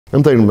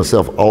I'm thinking to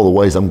myself, all the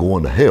ways I'm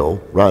going to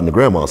hell, riding to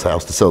grandma's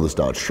house to sell this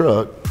Dodge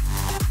truck.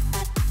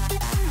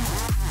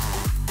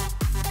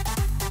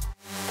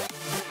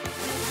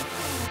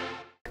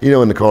 You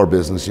know, in the car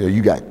business, you know,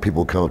 you got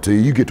people come to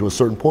you, you get to a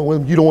certain point with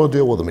them, you don't want to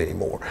deal with them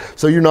anymore.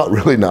 So you're not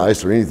really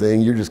nice or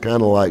anything, you're just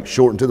kind of like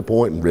short and to the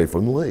point and ready for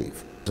them to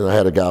leave. And I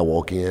had a guy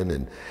walk in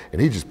and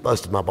he just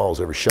busted my balls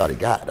every shot he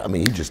got. I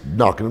mean, he just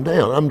knocking them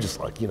down. I'm just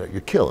like, you know,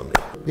 you're killing me.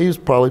 He was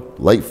probably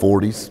late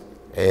 40s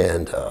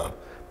and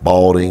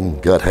balding,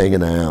 gut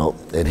hanging out.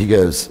 And he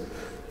goes,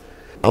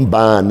 I'm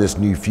buying this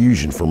new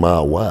Fusion for my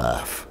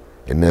wife.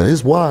 And now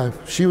his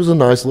wife, she was a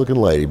nice looking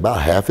lady,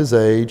 about half his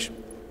age.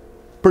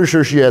 Pretty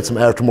sure she had some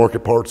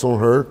aftermarket parts on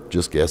her,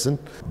 just guessing.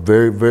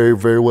 Very, very,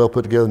 very well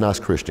put together, nice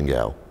Christian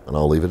gal. And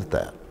I'll leave it at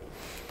that.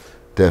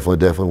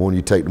 Definitely one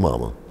you take to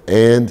mama.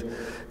 And,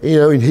 you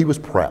know, and he was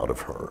proud of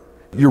her.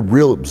 You're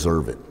real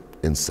observant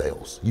in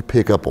sales. You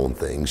pick up on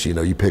things, you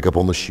know, you pick up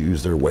on the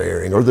shoes they're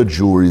wearing or the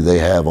jewelry they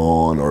have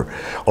on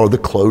or the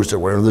clothes they're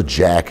wearing, or the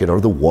jacket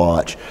or the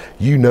watch.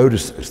 You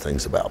notice those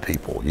things about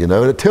people, you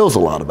know, and it tells a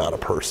lot about a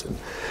person.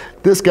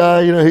 This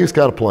guy, you know, he was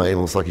kind of plain.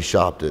 Looks like he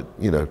shopped at,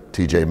 you know,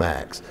 TJ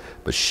Maxx.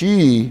 But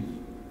she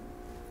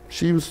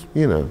was,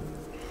 you know,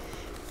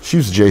 she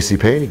was a JC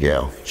Penney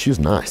gal. She was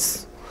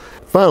nice.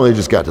 Finally, it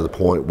just got to the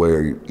point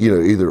where, you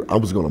know, either I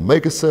was going to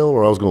make a sale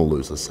or I was going to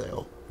lose a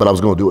sale. But I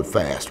was going to do it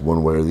fast,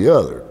 one way or the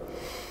other.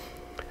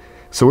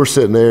 So we're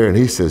sitting there and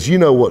he says, you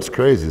know what's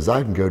crazy is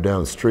I can go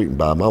down the street and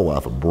buy my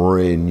wife a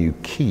brand new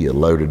Kia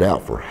loaded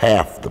out for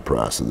half the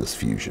price of this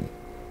Fusion.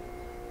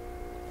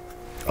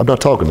 I'm not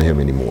talking to him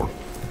anymore.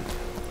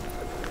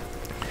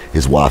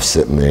 His wife's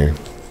sitting there.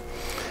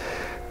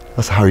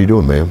 I said, how are you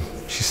doing, ma'am?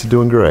 She said,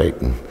 doing great.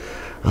 And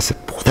I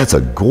said, boy, that's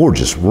a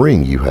gorgeous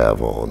ring you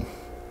have on.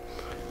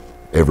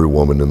 Every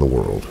woman in the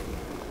world.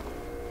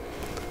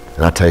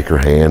 And I take her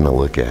hand and I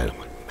look at it. I'm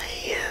like,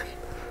 man,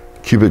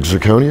 cubic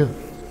zirconia?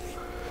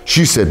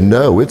 She said,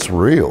 no, it's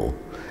real.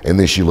 And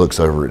then she looks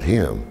over at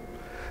him.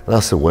 And I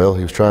said, well,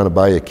 he was trying to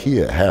buy a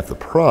Kia at half the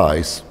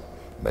price.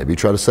 Maybe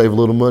try to save a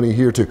little money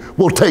here too.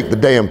 We'll take the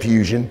damn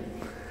Fusion.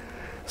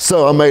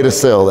 So I made a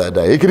sale that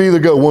day. It could either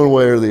go one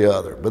way or the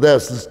other, but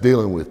that's just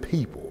dealing with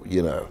people,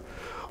 you know.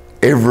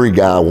 Every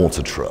guy wants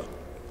a truck.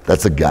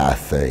 That's a guy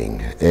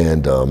thing.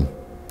 And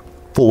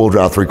four-wheel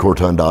drive, 3/4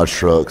 ton Dodge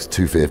trucks,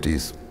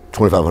 250s,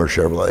 2500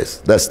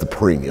 Chevrolets. That's the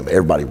premium.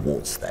 Everybody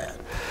wants that.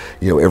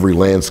 You know, every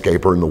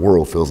landscaper in the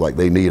world feels like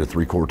they need a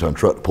 3/4 ton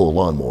truck to pull a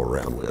lawnmower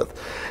around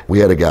with. We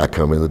had a guy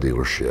come in the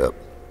dealership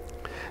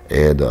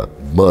and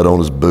mud on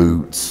his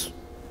boots.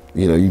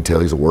 You know, you can tell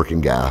he's a working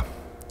guy.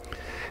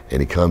 And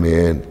he come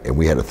in and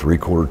we had a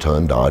 3/4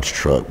 ton Dodge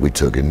truck we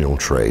took in on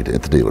trade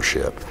at the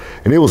dealership.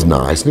 And it was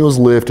nice and it was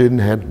lifted and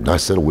had a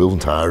nice set of wheels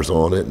and tires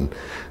on it. And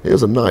it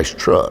was a nice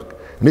truck.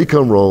 And he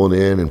come rolling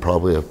in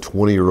probably a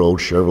 20-year-old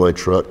Chevrolet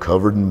truck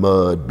covered in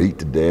mud, beat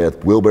to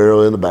death,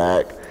 wheelbarrow in the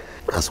back.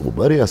 I said, well,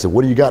 buddy, I said,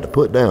 what do you got to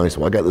put down? He said,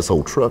 well, I got this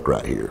old truck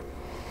right here.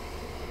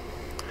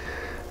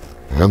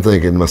 And I'm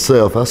thinking to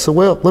myself, I said,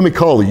 well, let me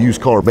call the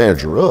used car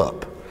manager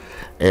up.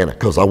 And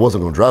because I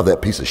wasn't going to drive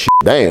that piece of shit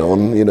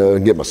down, you know,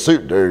 and get my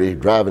suit dirty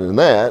driving in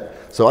that.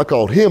 So I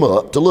called him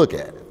up to look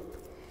at it.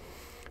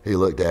 He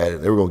looked at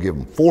it. They were going to give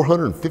him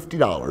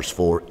 $450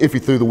 for it if he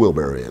threw the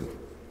wheelbarrow in.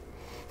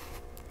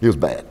 It was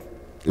bad.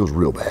 It was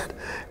real bad.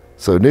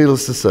 So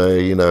needless to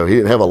say, you know, he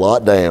didn't have a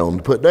lot down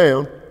to put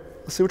down.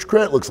 Let's see what your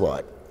credit looks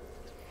like.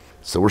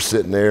 So we're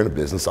sitting there in the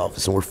business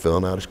office and we're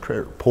filling out his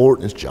credit report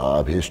and his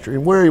job history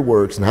and where he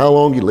works and how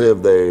long he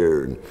lived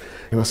there. And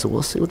I said,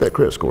 well, let's see what that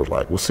credit score is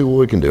like. We'll see what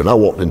we can do. And I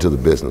walked into the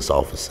business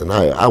office and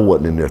I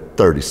wasn't in there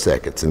 30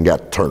 seconds and got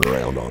to turn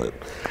around on it.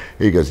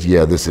 He goes,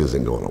 yeah, this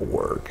isn't going to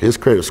work. His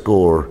credit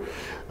score,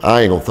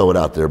 I ain't going to throw it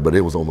out there, but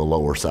it was on the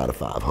lower side of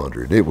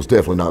 500. It was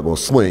definitely not going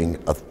to sling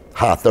a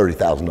high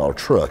 $30,000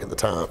 truck at the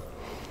time.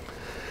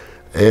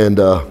 And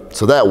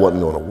so that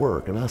wasn't going to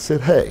work. And I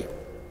said, hey,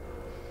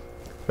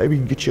 maybe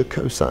you can get you a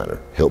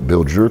cosigner, help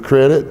build your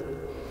credit.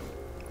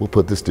 We'll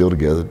put this deal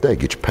together today,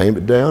 get your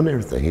payment down and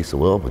everything. He said,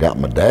 well, I got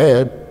my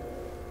dad.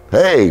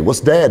 Hey, what's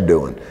dad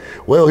doing?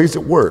 Well, he's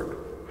at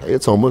work. Hey,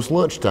 it's almost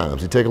lunchtime.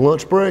 Does he take a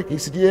lunch break? He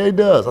said, yeah, he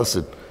does. I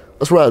said,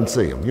 let's ride and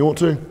see him. You want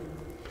to?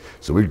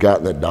 So we got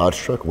in that Dodge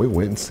truck and we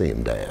went and see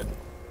him, Dad.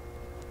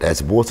 Dad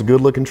said, boy, it's a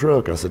good looking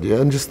truck. I said, yeah,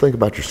 and just think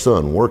about your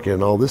son working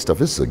and all this stuff.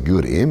 This is a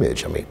good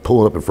image. I mean,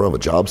 pulling up in front of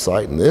a job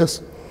site and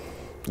this,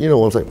 you know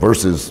what I'm saying,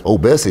 versus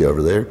old Bessie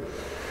over there.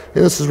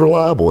 And this is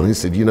reliable. And he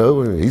said, you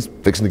know, he's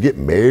fixing to get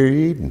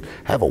married and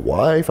have a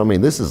wife. I mean,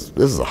 this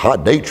is a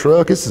hot date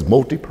truck. This is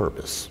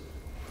multi-purpose.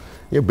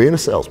 You know, being a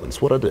salesman,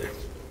 it's what I do.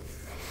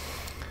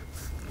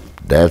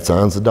 Dad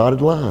signs the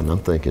dotted line. I'm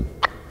thinking,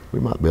 we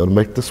might be able to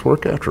make this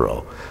work after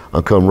all. I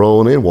come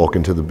rolling in, walk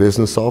into the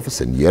business office,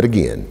 and yet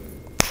again,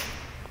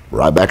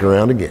 right back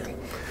around again.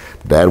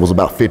 Dad was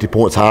about 50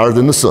 points higher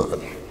than the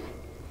son.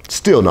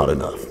 Still not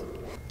enough.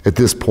 At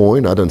this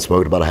point, I done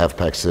smoked about a half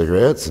pack of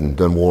cigarettes and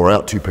done wore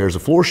out 2 pairs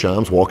of floor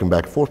shimes walking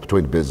back and forth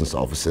between the business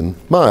office and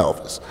my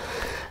office.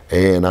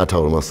 And I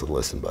told him, I said,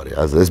 listen, buddy,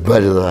 I said, as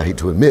bad as I hate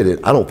to admit it,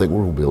 I don't think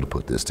we're gonna be able to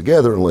put this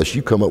together unless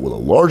you come up with a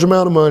large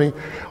amount of money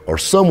or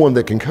someone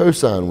that can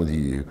co-sign with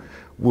you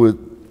with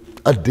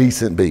a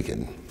decent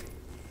beacon.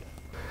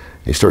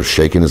 He starts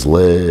shaking his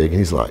leg and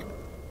he's like,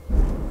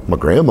 my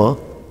grandma.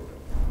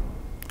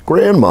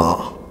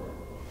 Grandma.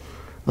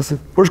 I said,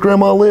 where's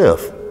Grandma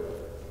live?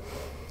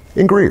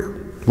 In Greer,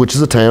 which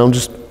is a town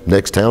just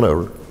next town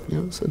over.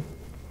 I said,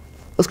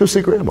 let's go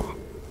see Grandma.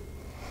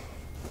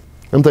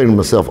 I'm thinking to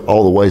myself,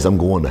 all the ways I'm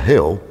going to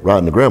hell,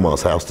 riding to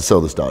Grandma's house to sell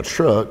this Dodge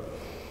truck.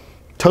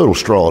 Total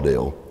straw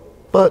deal,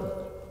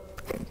 but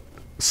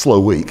slow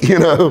week, you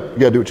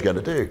gotta do what you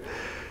gotta do.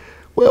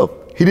 Well,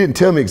 he didn't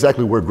tell me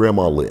exactly where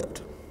Grandma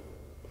lived.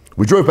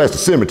 We drove past the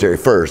cemetery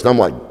first, and I'm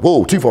like,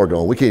 whoa, too far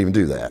gone, we can't even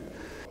do that.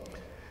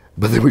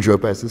 But then we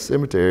drove past the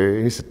cemetery,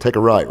 and he said, take a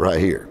right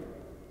here.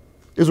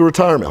 It was a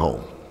retirement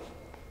home.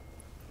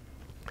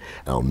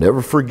 And I'll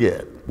never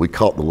forget, we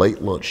caught the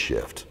late lunch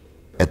shift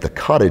at the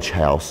Cottage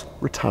House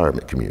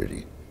Retirement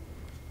Community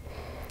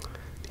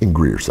in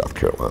Greer, South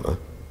Carolina.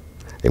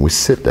 And we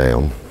sit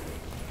down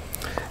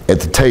at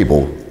the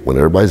table when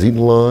everybody's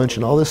eating lunch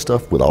and all this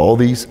stuff with all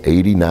these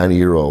 80,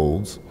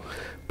 90-year-olds,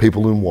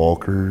 people in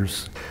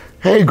walkers.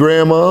 Hey,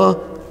 Grandma.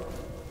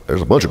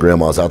 There's a bunch of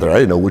grandmas out there. I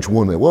didn't know which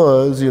one it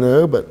was,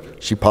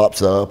 but she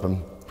pops up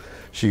and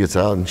she gets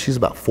out and she's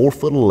about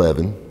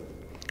 4'11"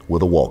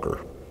 with a walker.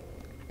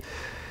 He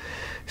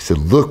said,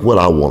 look what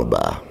I want to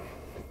buy.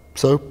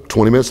 So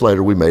 20 minutes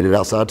later, we made it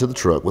outside to the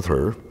truck with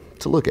her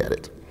to look at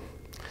it.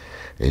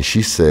 And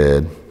she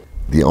said,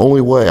 the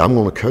only way I'm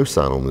going to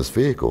co-sign on this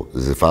vehicle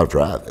is if I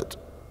drive it.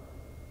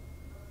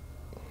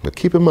 Now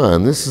keep in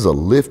mind, this is a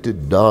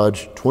lifted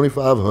Dodge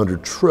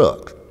 2500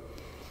 truck.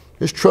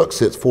 This truck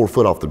sits 4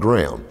 foot off the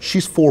ground.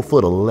 She's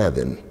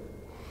 4'11".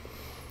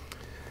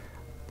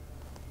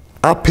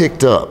 I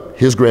picked up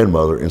his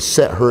grandmother and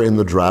set her in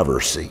the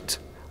driver's seat.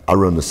 I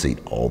run the seat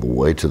all the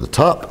way to the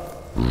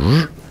top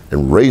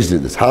and raised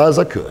it as high as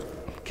I could.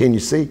 Can you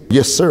see?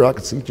 Yes, sir, I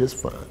can see just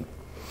fine.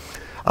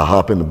 I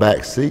hop in the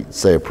back seat,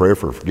 say a prayer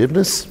for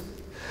forgiveness.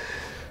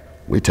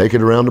 We take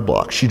it around the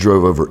block. She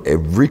drove over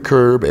every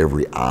curb,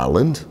 every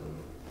island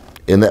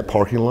in that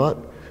parking lot.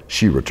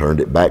 She returned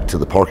it back to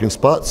the parking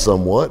spot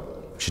somewhat.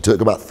 She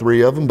took about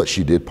 3 of them, but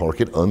she did park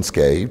it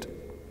unscathed.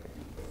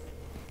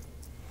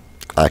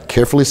 I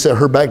carefully set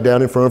her back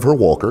down in front of her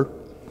walker.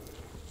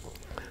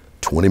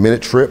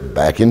 20-minute trip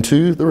back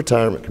into the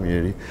retirement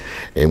community,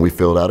 and we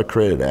filled out a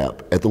credit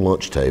app at the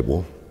lunch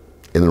table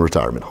in the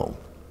retirement home.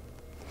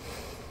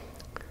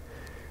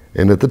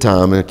 And at the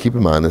time, and keep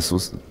in mind this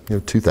was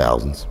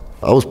 2000s,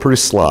 I was pretty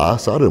sly,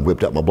 so I done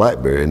whipped out my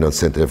BlackBerry and done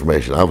sent the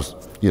information. I was,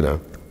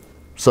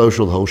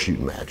 social, the whole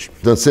shooting match.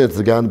 Done sent it to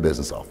the guy in the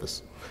business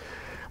office.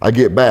 I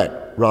get back,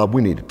 Rob,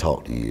 we need to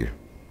talk to you.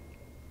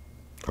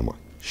 I'm like,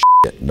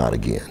 shit, not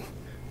again.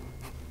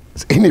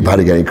 Has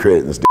anybody got any credit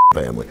in this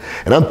family?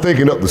 And I'm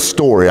thinking up the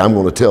story I'm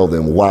going to tell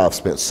them why I've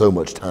spent so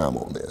much time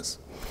on this.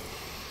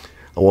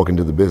 I walk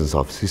into the business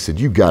office. He said,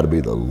 you got to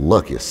be the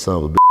luckiest son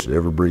of a bitch that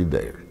ever breathed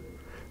air.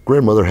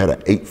 Grandmother had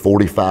an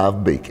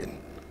 845 Beacon.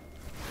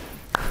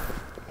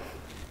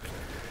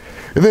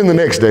 And then the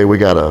next day we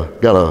got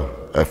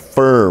a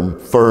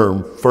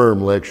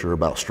firm lecture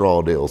about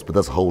straw deals, but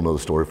that's a whole nother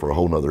story for a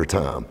whole nother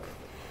time.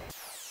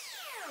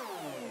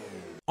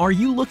 Are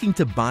you looking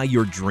to buy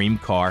your dream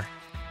car?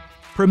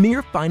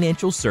 Premier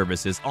Financial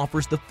Services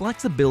offers the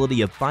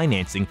flexibility of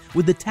financing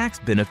with the tax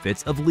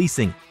benefits of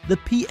leasing. The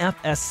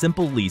PFS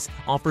Simple Lease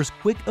offers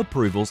quick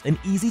approvals and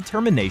easy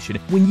termination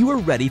when you are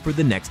ready for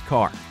the next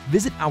car.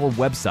 Visit our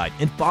website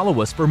and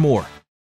follow us for more.